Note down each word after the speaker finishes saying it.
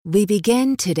We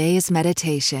begin today's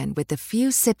meditation with a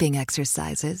few sipping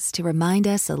exercises to remind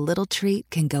us a little treat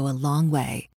can go a long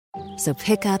way. So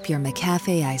pick up your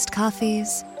McCafe iced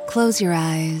coffees, close your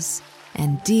eyes,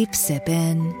 and deep sip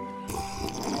in.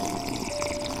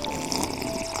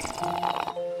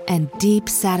 And deep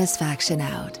satisfaction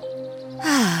out.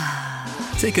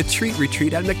 Take a treat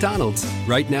retreat at McDonald's.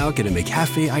 Right now, get a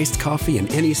McCafe iced coffee in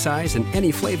any size and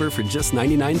any flavor for just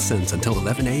 99 cents until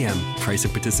 11 a.m. Price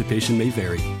of participation may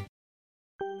vary.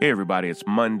 Hey everybody, it's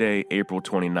Monday, April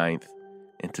 29th,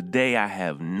 and today I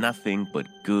have nothing but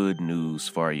good news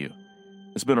for you.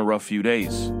 It's been a rough few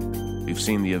days. We've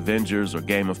seen The Avengers or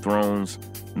Game of Thrones.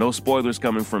 No spoilers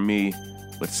coming from me,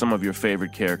 but some of your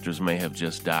favorite characters may have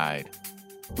just died.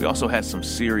 We also had some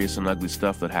serious and ugly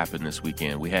stuff that happened this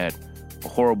weekend. We had a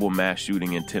horrible mass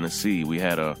shooting in Tennessee. We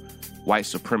had a white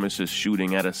supremacist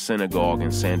shooting at a synagogue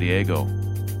in San Diego.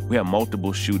 We had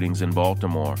multiple shootings in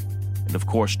Baltimore. And of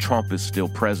course, Trump is still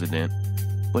president.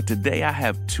 But today I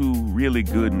have two really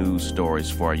good news stories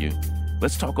for you.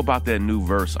 Let's talk about that new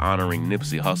verse honoring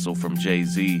Nipsey Hussle from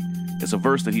Jay-Z. It's a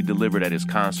verse that he delivered at his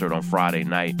concert on Friday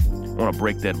night. I want to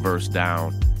break that verse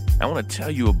down. I want to tell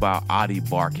you about Ady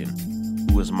Barkan,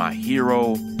 who is my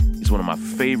hero. He's one of my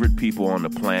favorite people on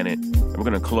the planet. And we're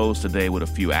going to close today with a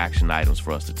few action items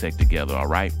for us to take together, all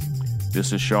right?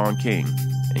 This is Sean King,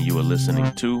 and you are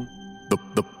listening to The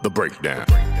Breakdown.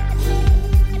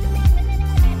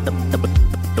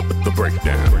 The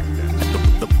Breakdown.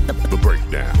 The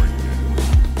Breakdown.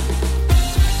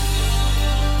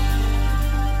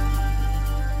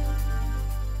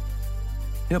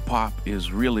 Hip-hop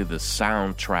is really the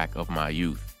soundtrack of my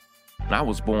youth. And I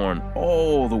was born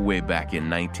all the way back in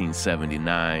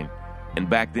 1979, and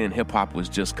back then hip-hop was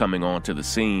just coming onto the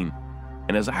scene.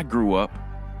 And as I grew up,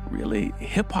 really,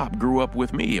 hip-hop grew up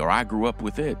with me, or I grew up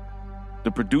with it.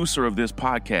 The producer of this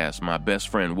podcast, my best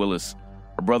friend Willis,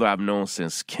 a brother I've known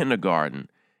since kindergarten,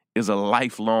 is a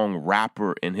lifelong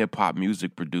rapper and hip-hop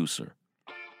music producer.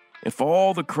 And for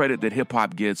all the credit that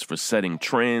hip-hop gets for setting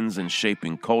trends and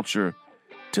shaping culture,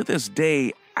 to this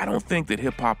day, I don't think that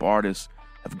hip-hop artists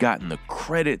have gotten the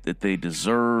credit that they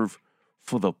deserve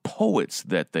for the poets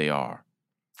that they are.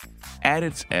 At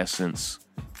its essence,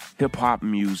 hip-hop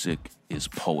music is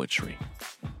poetry.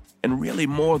 And really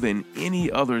more than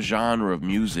any other genre of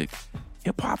music,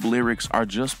 hip-hop lyrics are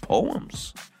just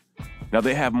poems. Now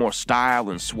they have more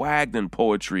style and swag than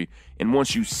poetry, and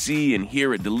once you see and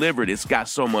hear it delivered, it's got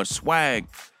so much swag.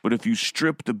 But if you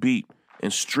strip the beat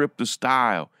and strip the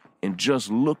style and just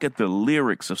look at the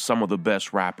lyrics of some of the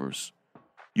best rappers,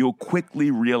 you'll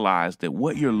quickly realize that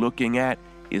what you're looking at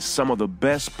is some of the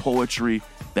best poetry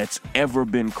that's ever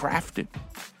been crafted.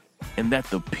 And that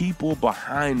the people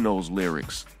behind those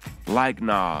lyrics, like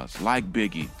Nas, like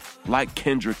Biggie, like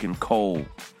Kendrick and Cole,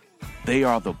 they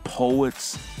are the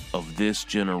poets of this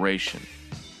generation.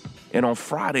 And on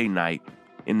Friday night,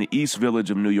 in the East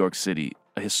Village of New York City,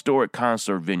 a historic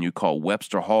concert venue called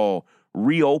Webster Hall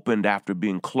reopened after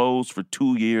being closed for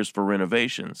 2 years for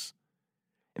renovations.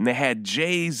 And they had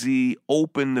Jay-Z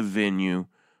open the venue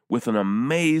with an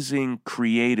amazing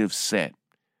creative set.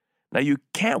 Now, you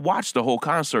can't watch the whole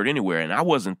concert anywhere, and I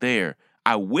wasn't there.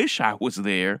 I wish I was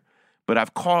there, but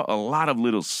I've caught a lot of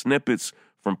little snippets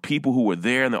from people who were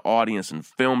there in the audience and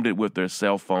filmed it with their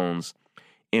cell phones.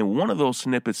 And one of those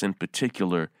snippets in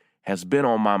particular has been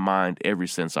on my mind ever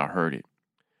since I heard it.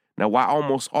 Now, while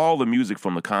almost all the music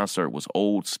from the concert was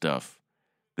old stuff,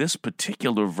 this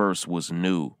particular verse was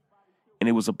new. And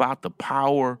it was about the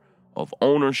power of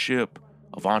ownership,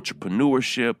 of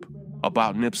entrepreneurship,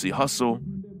 about Nipsey Hussle.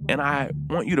 And I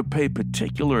want you to pay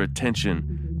particular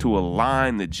attention to a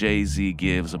line that Jay-Z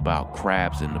gives about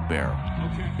crabs in the barrel.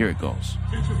 Here it goes.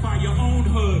 Gentrify your own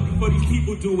hood before these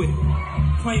people do it.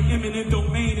 Claim eminent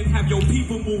domain and have your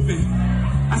people moving.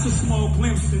 That's a small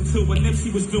glimpse into what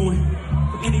Nipsey was doing.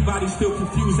 For anybody still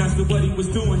confused as to what he was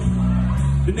doing.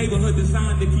 The neighborhood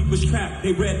designed to keep us trapped.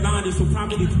 They redlined it so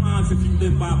property climbs if you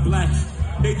live by blacks.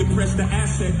 They depress the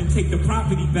asset and take the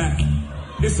property back.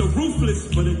 It's a ruthless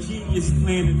but a genius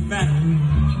plan in fact.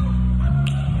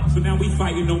 So now we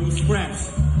fighting over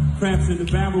scraps. Crabs in the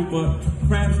barrel, but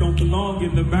crabs don't belong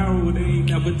in the barrel. They ain't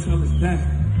never tell us that.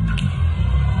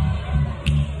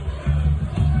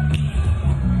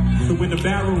 So in the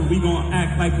barrel, we gon'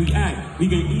 act like we act. We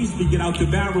can easily get out the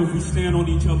barrel if we stand on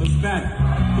each other's back.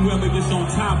 Whoever gets on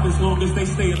top, as long as they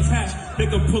stay attached, they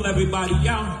can pull everybody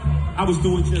out. I was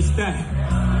doing just that.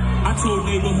 I told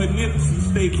neighborhood Nipsey,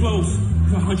 stay close.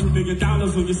 $100 million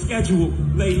on your schedule,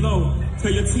 lay low.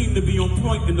 Tell your team to be on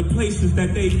point in the places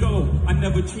that they go. I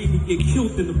never dreamed he'd get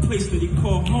killed in the place that he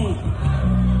called home.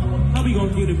 How we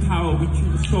gonna get in power? We kill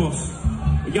the source.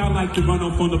 Y'all like to run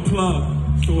off on the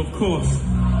plug, so of course,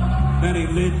 that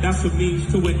ain't lit, that's a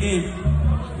means to an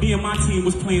end. Me and my team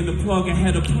was playing the plug and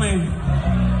had a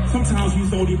plan. Sometimes we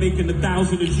was only making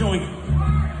 1,000 a joint.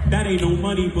 That ain't no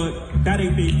money, but that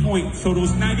ain't their point. So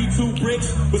those 92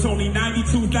 bricks was only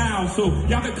 92,000. So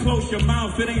y'all can close your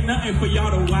mouth, it ain't nothing for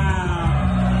y'all to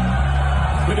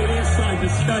wow. But it is something to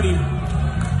study.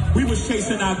 We was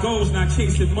chasing our goals, not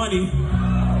chasing money.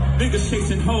 Niggas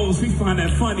chasing hoes, we find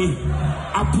that funny.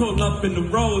 I pull up in the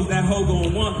roads, that hoe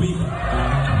gon' want me.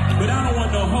 But I don't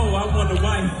want no hoe, I want a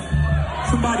wife.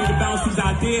 Somebody to bounce these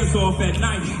ideas off at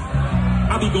night.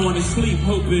 I be going to sleep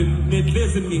hoping they'd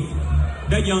visit me.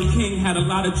 That young king had a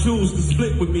lot of jewels to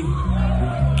split with me.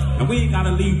 And we ain't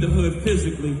gotta leave the hood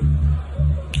physically,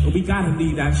 but we gotta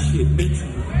leave that shit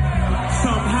mentally.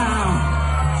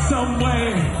 Somehow, some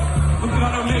way, I'm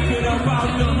gonna make it up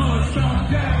out the hood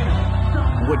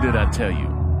someday. What did I tell you?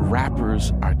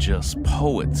 Rappers are just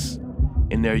poets,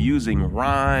 and they're using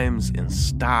rhymes and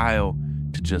style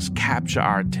to just capture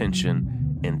our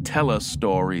attention and tell us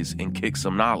stories and kick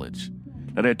some knowledge.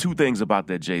 Now, there are two things about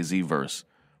that Jay-Z verse.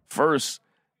 First,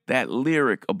 that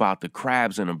lyric about the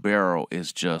crabs in a barrel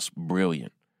is just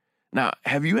brilliant. Now,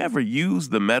 have you ever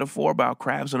used the metaphor about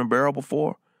crabs in a barrel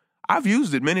before? I've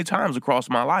used it many times across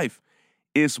my life.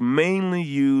 It's mainly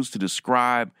used to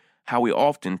describe how we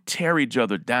often tear each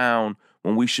other down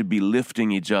when we should be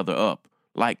lifting each other up,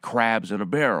 like crabs in a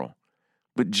barrel.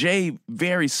 But Jay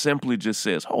very simply just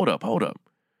says, hold up.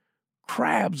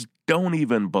 Crabs don't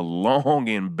even belong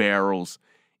in barrels.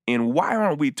 And why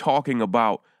aren't we talking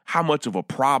about how much of a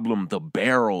problem the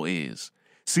barrel is?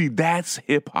 See, that's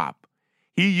hip hop.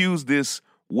 He used this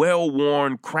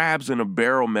well-worn crabs in a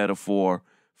barrel metaphor,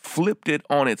 flipped it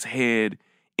on its head,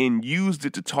 and used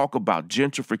it to talk about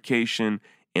gentrification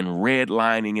and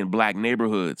redlining in black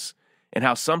neighborhoods, and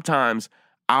how sometimes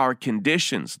our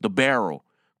conditions, the barrel,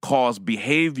 cause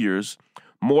behaviors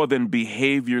more than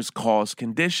behaviors cause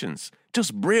conditions.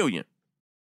 Just brilliant.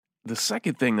 The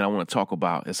second thing that I want to talk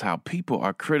about is how people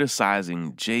are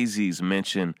criticizing Jay-Z's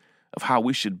mention of how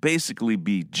we should basically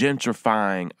be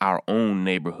gentrifying our own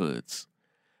neighborhoods.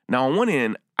 Now, on one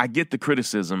end, I get the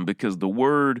criticism because the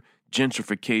word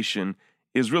gentrification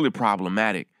is really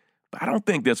problematic, but I don't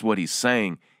think that's what he's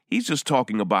saying. He's just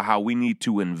talking about how we need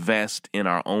to invest in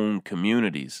our own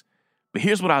communities. But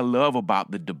here's what I love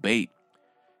about the debate.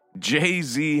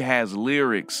 Jay-Z has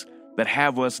lyrics that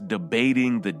have us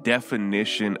debating the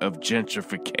definition of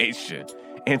gentrification.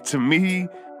 And to me,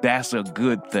 that's a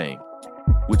good thing.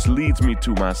 Which leads me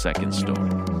to my second story.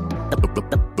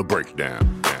 The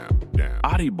breakdown.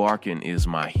 Ady Barkan is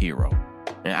my hero.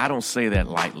 And I don't say that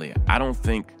lightly. I don't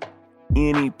think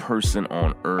any person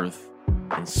on earth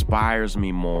inspires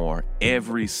me more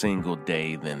every single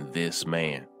day than this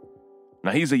man.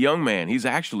 Now, he's a young man. He's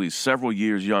actually several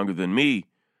years younger than me,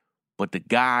 but the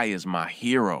guy is my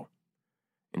hero.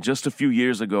 And just a few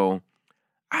years ago,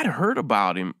 I'd heard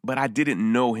about him, but I didn't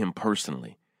know him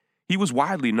personally. He was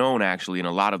widely known, actually, in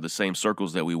a lot of the same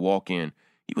circles that we walk in.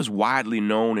 He was widely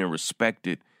known and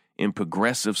respected in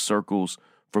progressive circles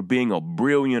for being a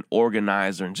brilliant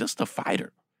organizer and just a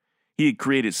fighter. He had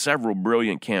created several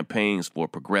brilliant campaigns for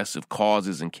progressive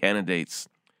causes and candidates.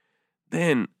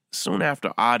 Then, soon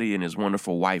after Ady and his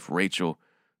wonderful wife, Rachel,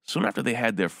 soon after they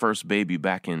had their first baby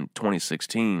back in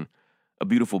 2016, a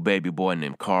beautiful baby boy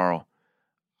named Carl,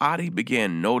 Ady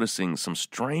began noticing some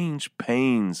strange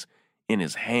pains in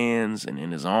his hands and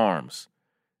in his arms.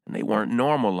 And they weren't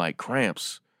normal like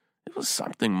cramps. It was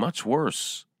something much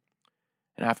worse.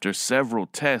 And after several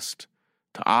tests,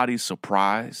 to Ady's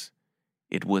surprise,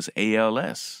 it was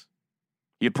ALS.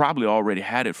 He had probably already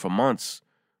had it for months,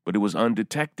 but it was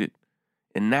undetected.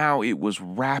 And now it was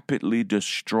rapidly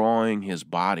destroying his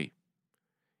body.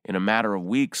 In a matter of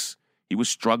weeks, he was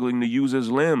struggling to use his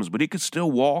limbs, but he could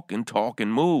still walk and talk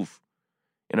and move.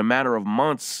 In a matter of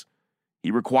months,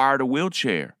 he required a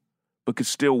wheelchair, but could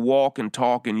still walk and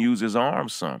talk and use his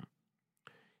arms some.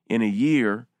 In a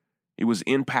year, it was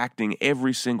impacting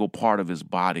every single part of his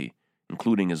body,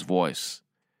 including his voice.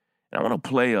 And I want to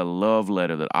play a love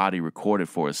letter that Ady recorded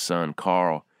for his son,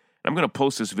 Carl. And I'm going to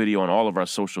post this video on all of our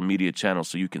social media channels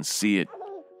so you can see it,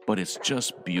 but it's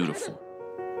just beautiful.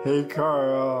 Hey,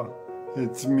 Carl,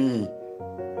 it's me,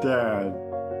 Dad.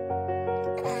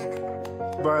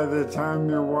 By the time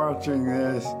you're watching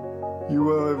this, you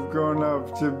will have grown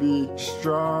up to be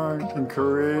strong and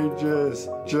courageous,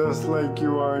 just like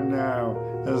you are now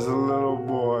as a little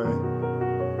boy.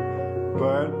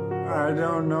 But I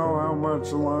don't know how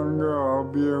much longer I'll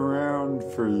be around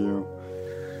for you.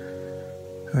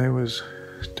 I was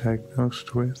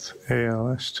diagnosed with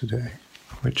ALS today.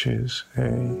 which is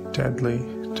a deadly,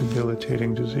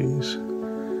 debilitating disease.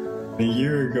 A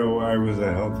year ago, I was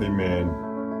a healthy man.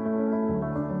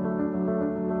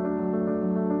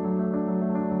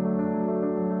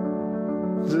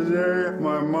 Today,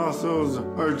 my muscles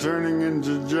are turning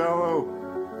into jello,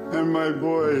 and my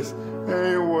voice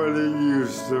ain't what it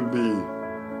used to be.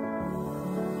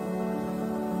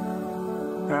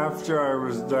 After I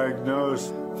was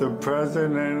diagnosed, the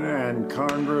President and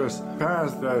Congress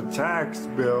passed a tax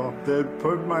bill that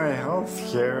put my health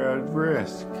care at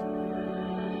risk.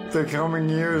 The coming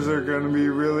years are going to be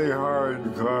really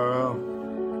hard, Carl.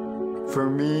 For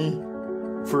me,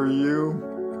 for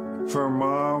you, for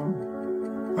Mom.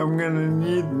 I'm going to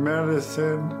need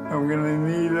medicine, I'm going to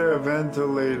need a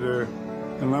ventilator,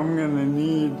 and I'm going to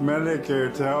need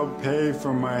Medicare to help pay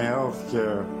for my health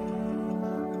care.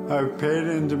 I've paid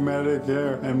into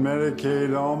Medicare and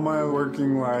Medicaid all my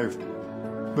working life,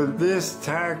 but this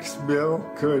tax bill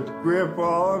could rip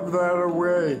all of that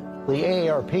away. The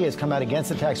AARP has come out against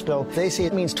the tax bill. They say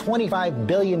it means $25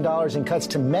 billion in cuts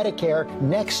to Medicare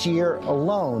next year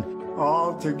alone.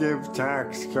 All to give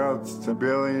tax cuts to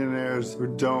billionaires who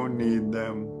don't need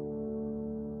them.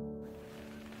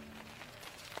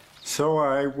 So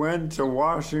I went to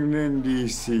Washington,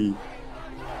 D.C.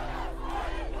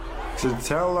 to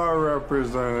tell our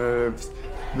representatives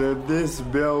that this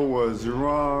bill was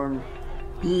wrong,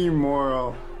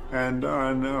 immoral, and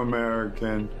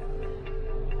un-American.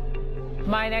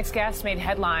 My next guest made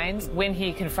headlines when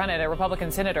he confronted a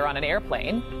Republican senator on an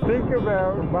airplane. Think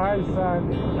about my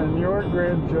son and your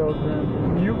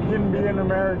grandchildren. You can be an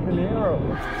American hero.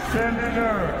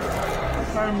 Senator,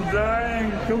 I'm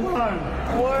dying. Come on.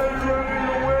 Why are you running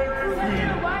away from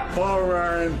me? Paul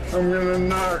Ryan, I'm going to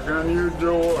knock on your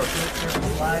door.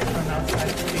 Live from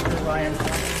outside Speaker Ryan.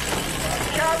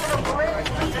 Capitol Police,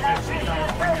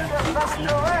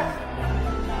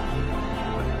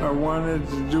 I wanted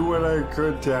to do what I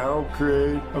could to help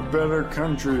create a better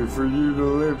country for you to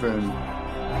live in.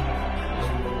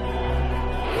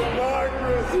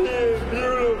 Democracy is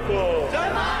beautiful!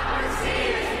 Democracy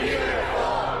is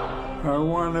beautiful! I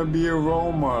want to be a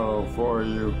role model for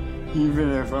you,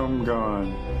 even if I'm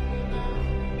gone.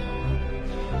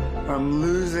 I'm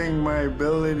losing my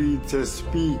ability to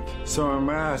speak, so I'm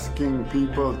asking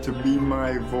people to be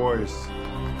my voice.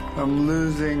 I'm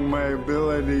losing my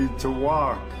ability to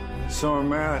walk, so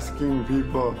I'm asking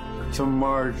people to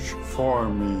march for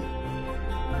me.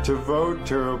 To vote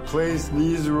to replace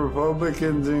these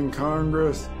Republicans in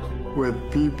Congress with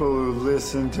people who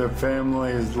listen to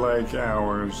families like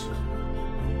ours.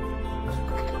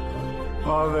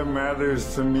 All that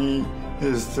matters to me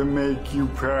is to make you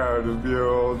proud of your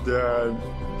old dad,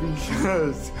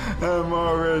 because I'm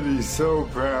already so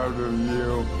proud of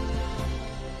you.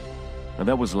 Now,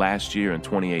 that was last year in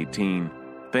 2018.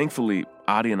 Thankfully,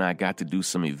 Ady and I got to do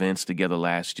some events together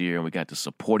last year, and we got to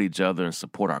support each other and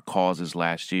support our causes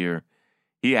last year.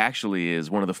 He actually is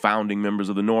one of the founding members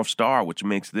of the North Star, which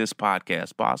makes this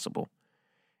podcast possible.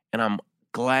 And I'm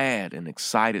glad and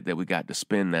excited that we got to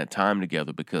spend that time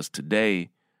together, because today,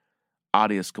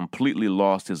 Ady has completely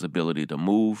lost his ability to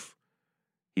move.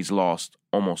 He's lost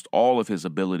almost all of his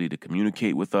ability to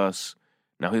communicate with us.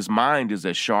 Now, his mind is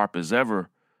as sharp as ever,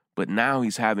 but now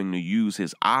he's having to use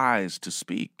his eyes to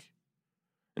speak.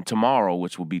 And tomorrow,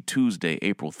 which will be Tuesday,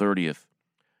 April 30th,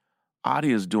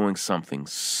 Ady is doing something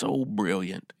so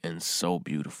brilliant and so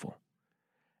beautiful.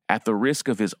 At the risk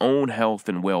of his own health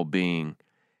and well-being,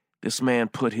 this man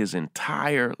put his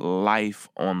entire life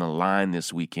on the line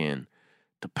this weekend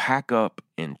to pack up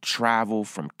and travel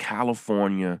from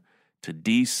California to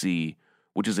D.C.,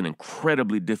 which is an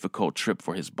incredibly difficult trip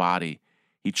for his body.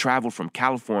 He traveled from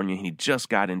California, and he just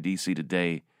got in D.C.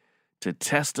 today to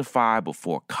testify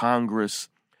before Congress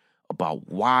about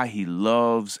why he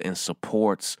loves and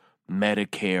supports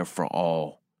Medicare for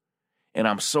all. And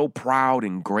I'm so proud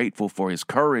and grateful for his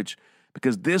courage,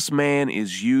 because this man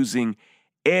is using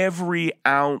every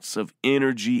ounce of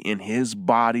energy in his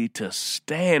body to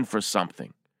stand for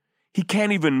something. He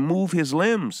can't even move his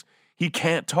limbs. He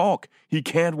can't talk. He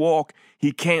can't walk.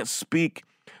 He can't speak.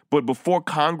 But before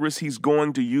Congress, he's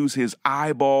going to use his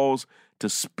eyeballs to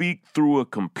speak through a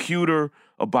computer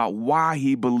about why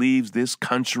he believes this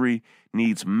country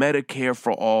needs Medicare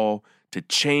for all to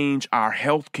change our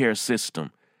healthcare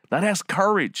system. Now, that's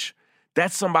courage.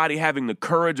 That's somebody having the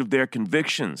courage of their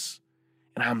convictions.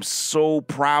 And I'm so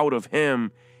proud of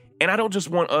him. And I don't just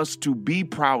want us to be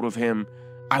proud of him.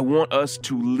 I want us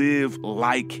to live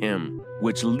like him,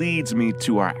 which leads me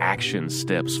to our action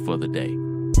steps for the day.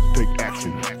 Take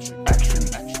action, action, action,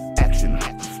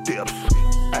 steps,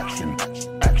 action,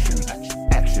 action,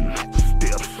 action,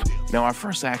 steps. Now, our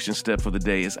first action step for the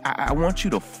day is I want you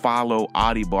to follow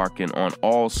Ady Barkan on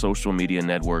all social media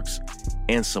networks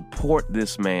and support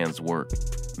this man's work.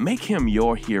 Make him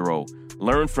your hero.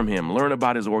 Learn from him. Learn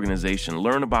about his organization.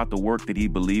 Learn about the work that he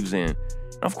believes in.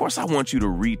 Of course, I want you to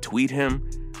retweet him,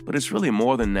 but it's really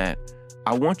more than that.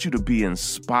 I want you to be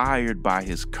inspired by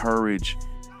his courage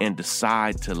and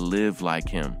decide to live like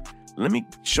him. Let me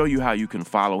show you how you can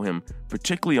follow him,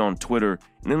 particularly on Twitter,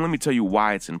 and then let me tell you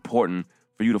why it's important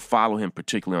for you to follow him,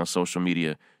 particularly on social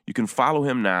media. You can follow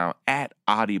him now at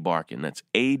Ady Barkan. That's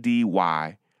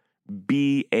ADYBARKAN.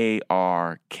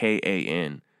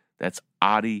 That's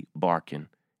Ady Barkan.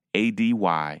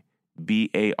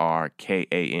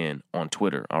 ADYBARKAN on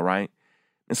Twitter, all right?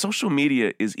 And social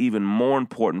media is even more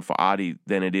important for Ady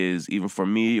than it is even for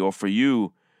me or for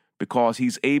you, because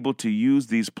he's able to use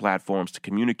these platforms to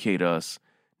communicate us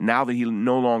now that he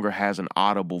no longer has an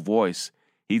audible voice.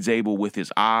 He's able, with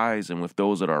his eyes and with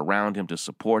those that are around him to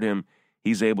support him,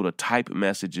 he's able to type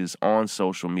messages on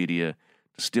social media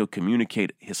to still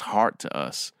communicate his heart to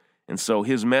us. And so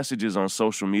his messages on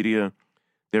social media,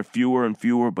 they're fewer and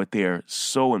fewer, but they're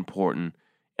so important.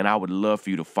 And I would love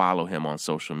for you to follow him on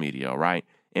social media, all right?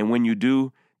 And when you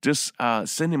do, just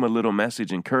send him a little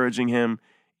message encouraging him,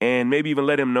 and maybe even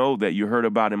let him know that you heard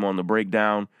about him on The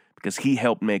Breakdown, because he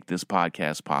helped make this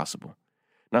podcast possible.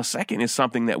 Now, second is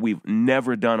something that we've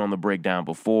never done on The Breakdown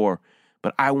before,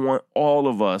 but I want all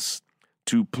of us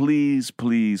to please,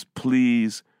 please,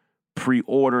 please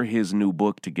pre-order his new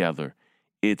book together.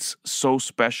 It's so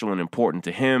special and important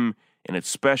to him, and it's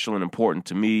special and important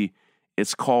to me.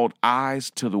 It's called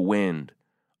Eyes to the Wind,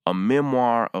 a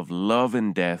memoir of love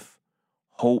and death,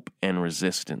 hope and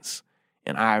resistance.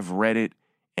 And I've read it,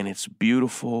 and it's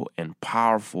beautiful and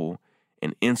powerful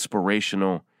and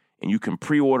inspirational, and you can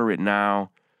pre-order it now.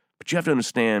 But you have to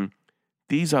understand,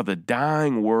 these are the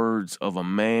dying words of a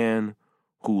man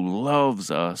who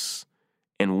loves us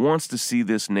and wants to see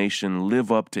this nation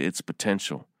live up to its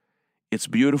potential. It's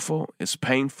beautiful, it's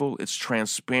painful, it's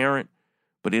transparent,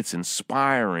 but it's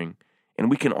inspiring,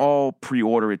 and we can all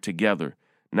pre-order it together.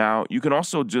 Now, you can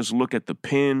also just look at the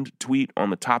pinned tweet on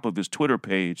the top of his Twitter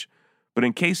page, but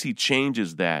in case he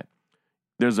changes that,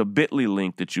 there's a bit.ly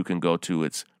link that you can go to.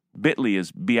 It's bit.ly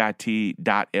is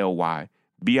bit.ly/Eyes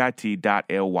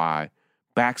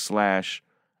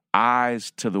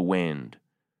to the Wind.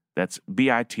 That's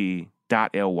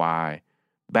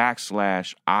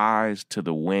bit.ly/Eyes to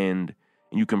the Wind,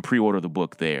 and you can pre-order the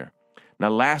book there. Now,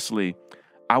 lastly,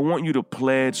 I want you to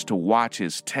pledge to watch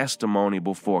his testimony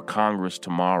before Congress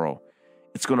tomorrow.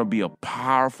 It's going to be a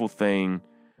powerful thing.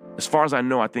 As far as I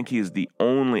know, I think he is the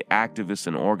only activist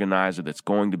and organizer that's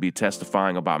going to be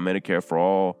testifying about Medicare for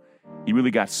All. He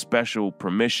really got special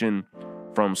permission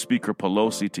from Speaker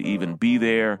Pelosi to even be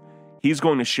there. He's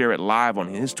going to share it live on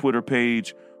his Twitter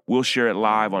page. We'll share it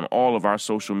live on all of our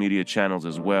social media channels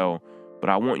as well. But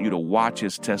I want you to watch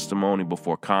his testimony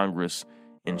before Congress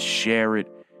and share it,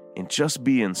 and just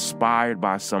be inspired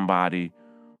by somebody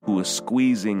who is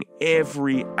squeezing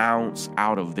every ounce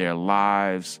out of their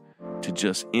lives to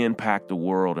just impact the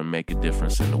world and make a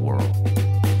difference in the world.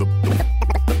 The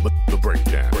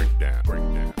Breakdown.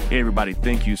 Hey, everybody,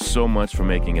 thank you so much for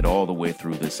making it all the way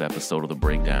through this episode of The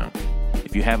Breakdown.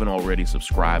 If you haven't already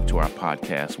subscribed to our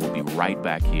podcast, we'll be right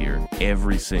back here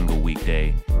every single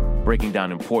weekday, breaking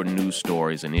down important news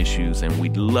stories and issues, and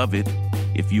we'd love it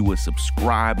if you would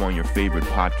subscribe on your favorite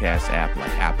podcast app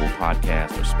like Apple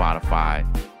Podcasts or Spotify.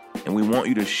 And we want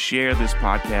you to share this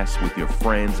podcast with your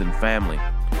friends and family.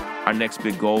 Our next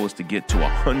big goal is to get to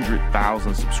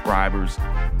 100,000 subscribers,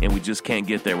 and we just can't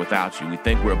get there without you. We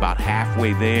think we're about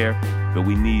halfway there, but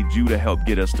we need you to help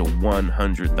get us to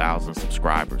 100,000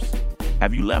 subscribers.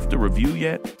 Have you left a review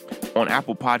yet? On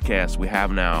Apple Podcasts, we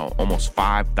have now almost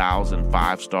 5,000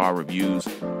 five-star reviews,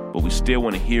 but we still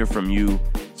want to hear from you.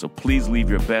 So please leave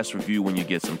your best review when you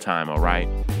get some time, all right?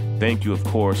 Thank you, of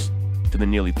course, to the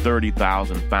nearly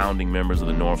 30,000 founding members of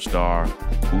the North Star,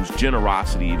 whose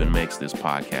generosity even makes this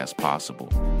podcast possible.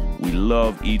 We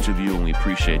love each of you, and we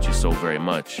appreciate you so very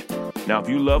much. Now, if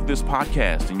you love this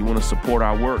podcast and you want to support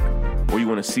our work, or you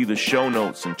want to see the show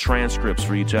notes and transcripts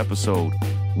for each episode,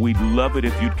 we'd love it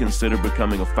if you'd consider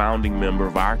becoming a founding member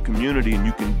of our community, and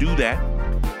you can do that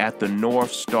at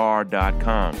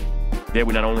thenorthstar.com. There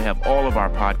we not only have all of our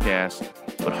podcasts,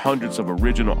 but hundreds of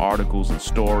original articles and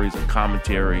stories and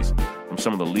commentaries from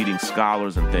some of the leading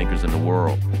scholars and thinkers in the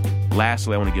world.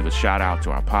 Lastly, I want to give a shout out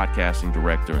to our podcasting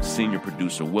director and senior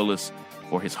producer, Willis,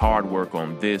 for his hard work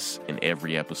on this and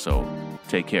every episode.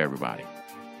 Take care, everybody.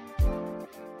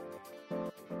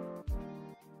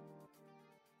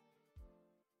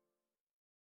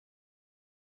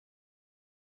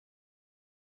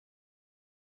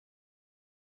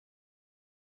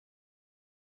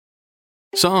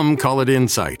 Some call it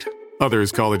insight.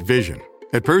 Others call it vision.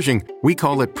 At Pershing, we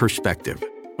call it perspective.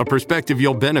 A perspective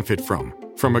you'll benefit from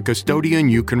a custodian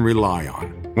you can rely on.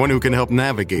 One who can help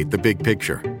navigate the big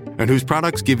picture and whose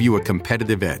products give you a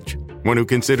competitive edge. One who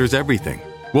considers everything.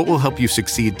 What will help you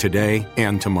succeed today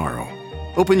and tomorrow?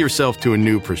 Open yourself to a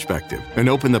new perspective and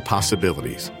open the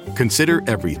possibilities. Consider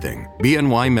everything.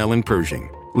 BNY Mellon Pershing.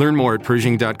 Learn more at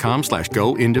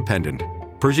Pershing.com/go independent.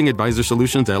 Pershing Advisor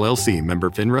Solutions, LLC, member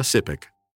FINRA SIPC.